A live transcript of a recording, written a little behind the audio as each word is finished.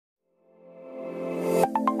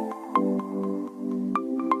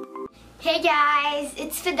Hey guys,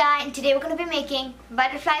 it's Fida and today we're going to be making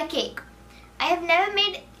butterfly cake. I have never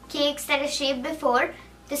made cakes that are shaped before.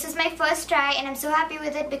 This is my first try and I'm so happy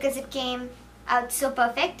with it because it came out so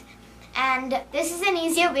perfect. And this is an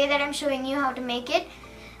easier way that I'm showing you how to make it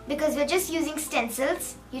because we're just using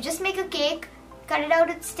stencils. You just make a cake, cut it out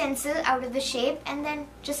with stencil out of the shape and then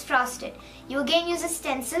just frost it. You again use a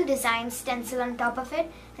stencil, design stencil on top of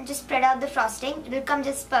it and just spread out the frosting. It will come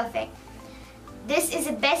just perfect. This is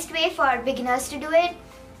the best way for beginners to do it,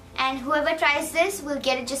 and whoever tries this will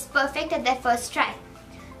get it just perfect at their first try.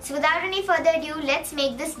 So without any further ado, let's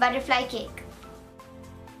make this butterfly cake.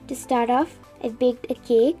 To start off, I've baked a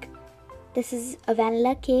cake. This is a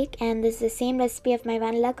vanilla cake and this is the same recipe of my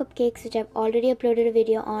vanilla cupcakes which I've already uploaded a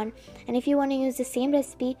video on. And if you want to use the same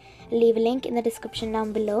recipe, I'll leave a link in the description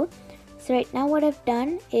down below. So right now what I've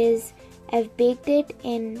done is I've baked it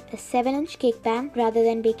in a 7-inch cake pan rather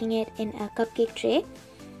than baking it in a cupcake tray.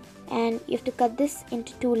 And you have to cut this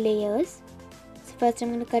into 2 layers. So first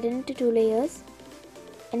I'm going to cut it into 2 layers.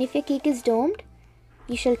 And if your cake is domed,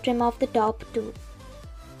 you shall trim off the top too.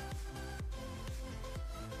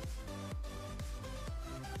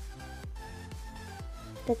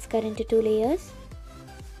 That's cut into 2 layers.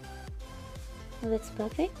 Now that's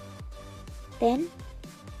perfect. Then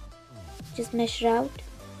just measure out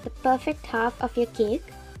the perfect half of your cake.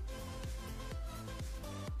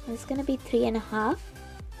 It's gonna be 3.5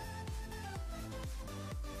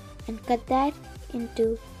 and cut that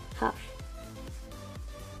into half.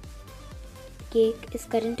 The cake is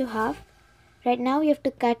cut into half. Right now you have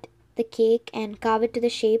to cut the cake and carve it to the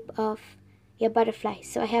shape of your butterfly.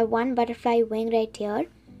 So I have one butterfly wing right here,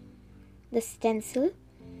 the stencil.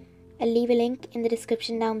 I'll leave a link in the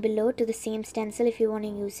description down below to the same stencil if you want to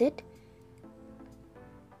use it.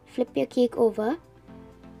 Flip your cake over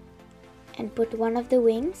and put one of the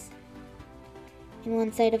wings in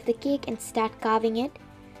one side of the cake and start carving it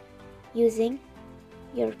using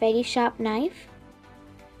your very sharp knife.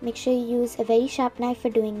 Make sure you use a very sharp knife for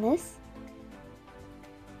doing this.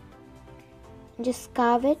 And just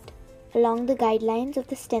carve it along the guidelines of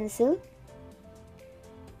the stencil.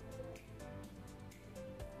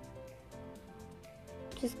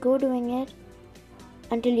 Just go doing it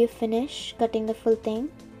until you finish cutting the full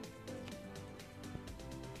thing.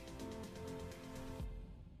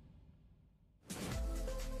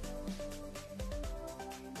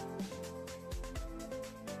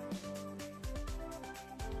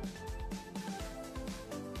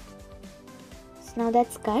 So now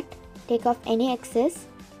that's cut. Take off any excess,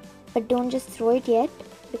 but don't just throw it yet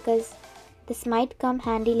because this might come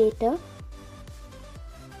handy later.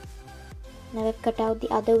 Now I've cut out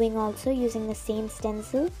the other wing also using the same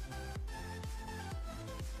stencil.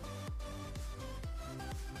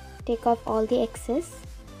 Take off all the excess.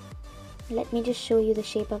 Let me just show you the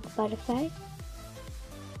shape of a butterfly.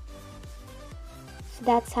 So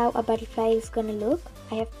that's how a butterfly is gonna look.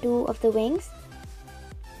 I have 2 of the wings.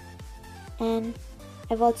 And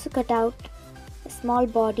I've also cut out a small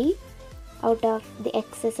body out of the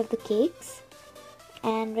excess of the cakes.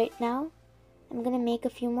 And right now I'm gonna make a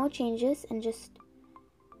few more changes and just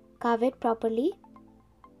carve it properly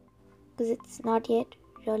because it's not yet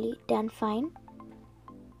really done fine.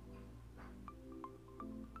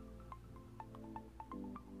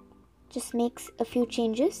 Just makes a few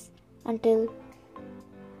changes until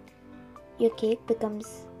your cake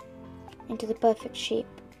becomes into the perfect shape.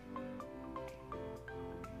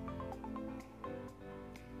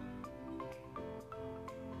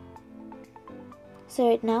 So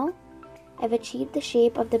right now I've achieved the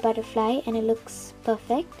shape of the butterfly and it looks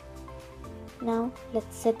perfect. Now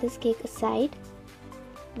let's set this cake aside.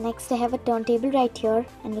 Next I have a turntable right here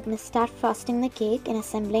and we're going to start frosting the cake and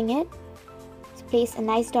assembling it. So place a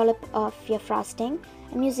nice dollop of your frosting.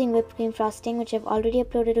 I'm using whipped cream frosting which I've already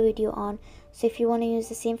uploaded a video on. So if you want to use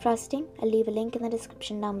the same frosting, I'll leave a link in the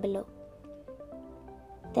description down below.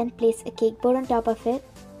 Then place a cake board on top of it.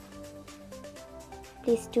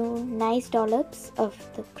 Place 2 nice dollops of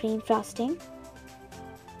the cream frosting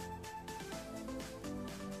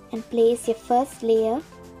and place your first layer of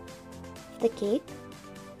the cake.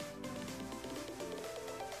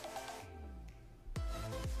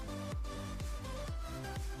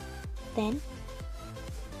 Then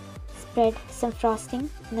spread some frosting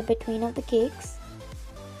in the between of the cakes.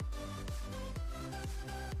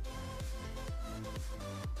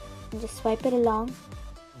 And just swipe it along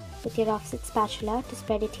with your offset spatula to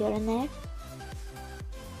spread it here and there.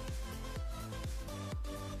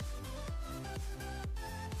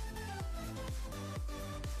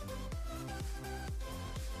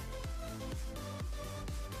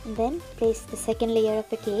 And then place the second layer of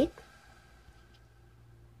the cake.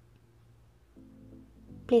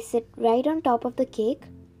 Place it right on top of the cake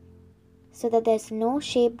so that there's no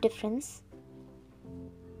shape difference,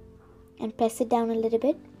 and press it down a little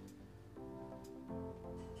bit.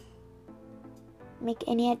 Make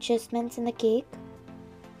any adjustments in the cake.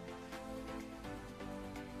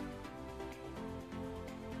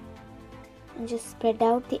 And just spread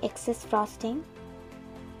out the excess frosting.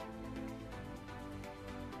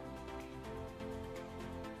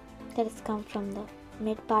 That has come from the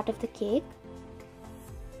mid part of the cake.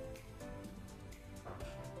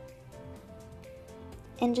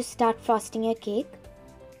 And just start frosting your cake.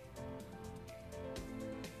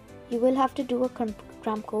 You will have to do a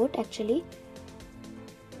crumb coat actually,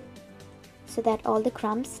 so that all the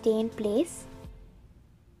crumbs stay in place.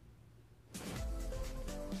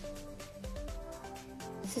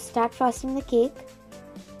 So start frosting the cake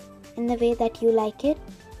in the way that you like it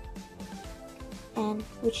and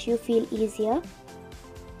which you feel easier.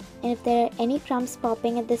 And if there are any crumbs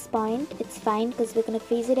popping at this point, it's fine, because we're going to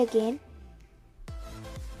freeze it again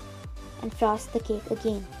and frost the cake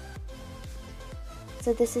again.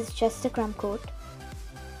 So this is just a crumb coat.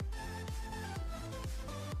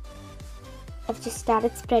 I've just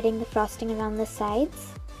started spreading the frosting around the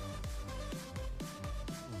sides.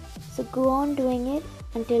 So go on doing it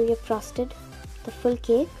until you've frosted the full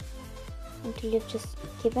cake, until you've just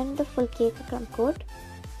given the full cake a crumb coat.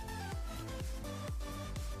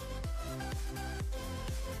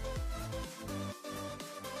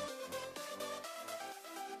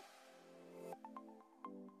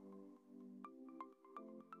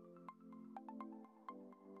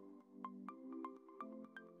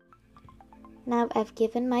 Now I've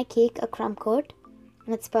given my cake a crumb coat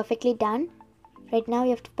and it's perfectly done. Right now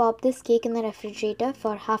you have to pop this cake in the refrigerator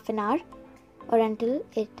for half an hour or until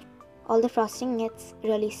all the frosting gets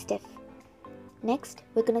really stiff. Next,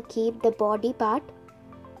 we're going to keep the body part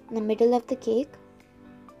in the middle of the cake.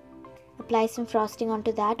 Apply some frosting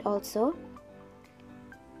onto that also.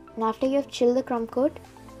 And after you have chilled the crumb coat,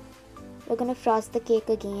 we're going to frost the cake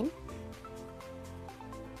again.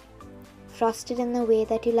 Frost it in the way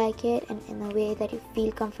that you like it and in the way that you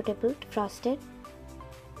feel comfortable to frost it.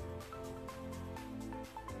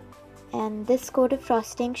 And this coat of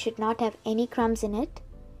frosting should not have any crumbs in it.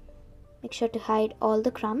 Make sure to hide all the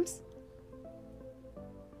crumbs.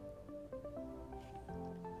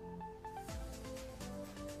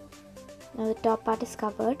 Now the top part is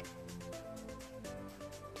covered.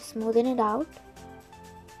 To smoothen it out,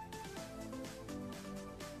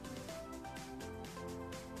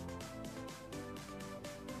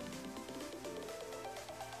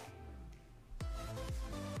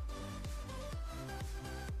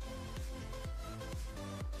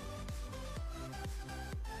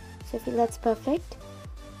 so I feel that's perfect.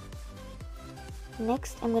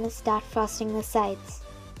 Next, I'm going to start frosting the sides.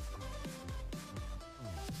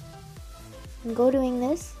 And go doing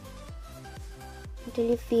this until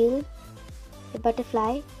you feel the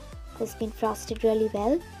butterfly has been frosted really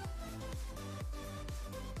well.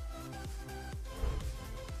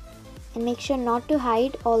 And make sure not to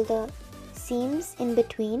hide all the seams in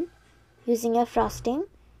between using your frosting.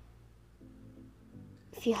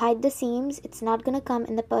 If you hide the seams, it's not going to come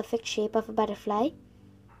in the perfect shape of a butterfly.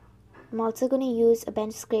 I'm also going to use a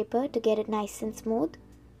bench scraper to get it nice and smooth.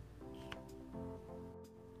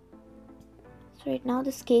 So right now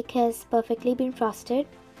this cake has perfectly been frosted.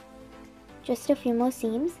 Just a few more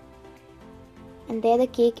seams. And there the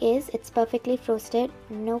cake is. It's perfectly frosted.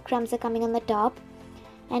 No crumbs are coming on the top.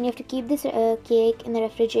 And you have to keep this cake in the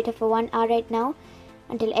refrigerator for 1 hour right now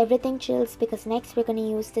until everything chills, because next we're going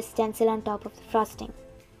to use the stencil on top of the frosting.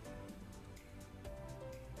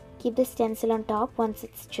 Keep the stencil on top once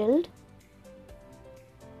it's chilled.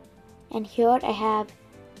 And here I have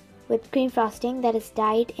whipped cream frosting that is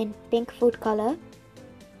dyed in pink food color.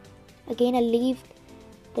 Again, I'll leave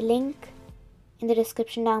the link in the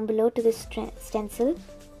description down below to this stencil.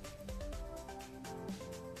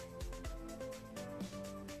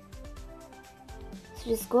 So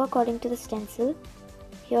just go according to the stencil.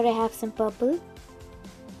 Here I have some purple.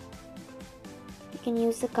 You can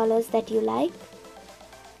use the colors that you like.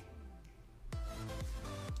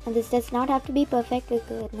 And this does not have to be perfect. We're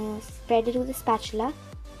gonna spread it with a spatula.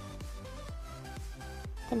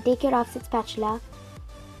 Then take your offset spatula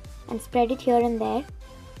and spread it here and there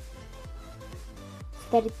so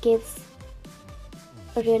that it gives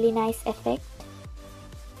a really nice effect.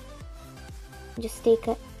 Just take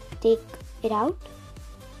it out.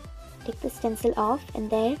 Take the stencil off, and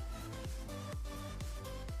there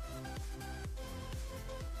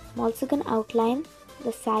I'm also going to outline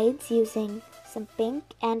the sides using some pink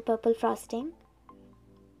and purple frosting.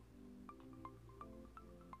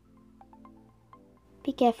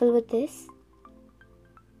 Be careful with this.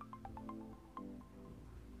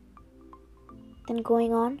 Then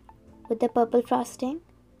going on with the purple frosting.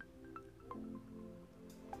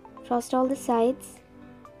 Frost all the sides.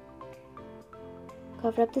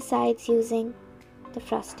 Cover up the sides using the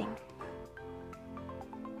frosting.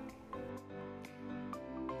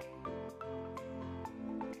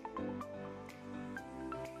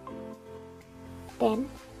 Then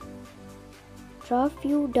draw a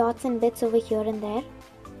few dots and bits over here and there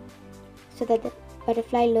so that the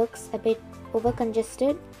butterfly looks a bit over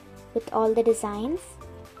congested with all the designs.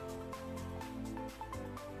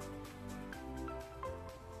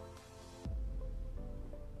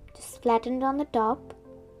 Just flatten it on the top.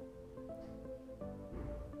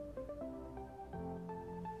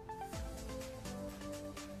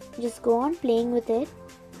 Just go on playing with it.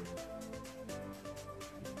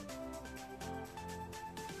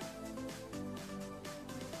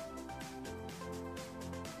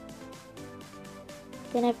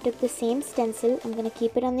 Then I've took the same stencil, I'm going to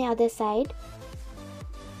keep it on the other side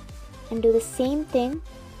and do the same thing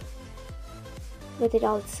with it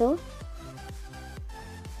also.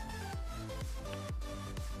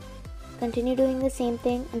 Continue doing the same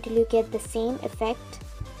thing until you get the same effect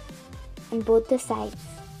on both the sides.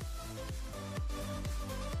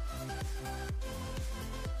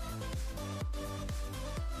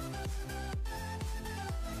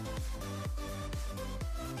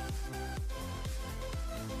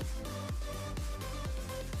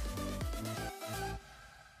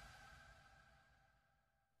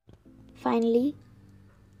 Finally,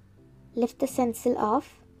 lift the stencil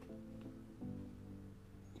off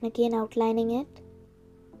and again outlining it.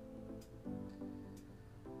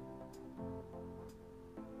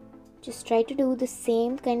 Just try to do the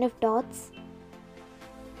same kind of dots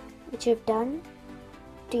which you've done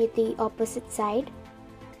to the opposite side.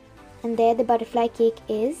 And there the butterfly cake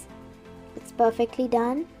is. It's perfectly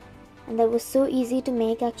done, and that was so easy to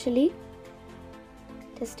make actually.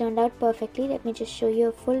 This turned out perfectly. Let me just show you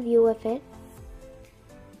a full view of it.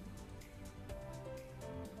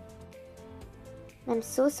 I'm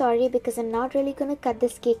so sorry because I'm not really going to cut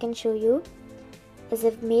this cake and show you, as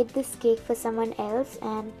I've made this cake for someone else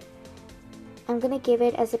and I'm going to give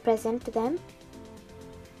it as a present to them.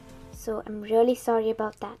 So I'm really sorry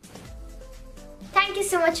about that. Thank you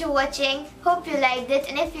so much for watching. Hope you liked it,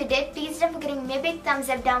 and if you did, please don't forget to give me a big thumbs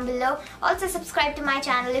up down below. Also subscribe to my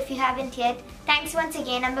channel if you haven't yet. Thanks once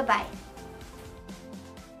again and bye-bye.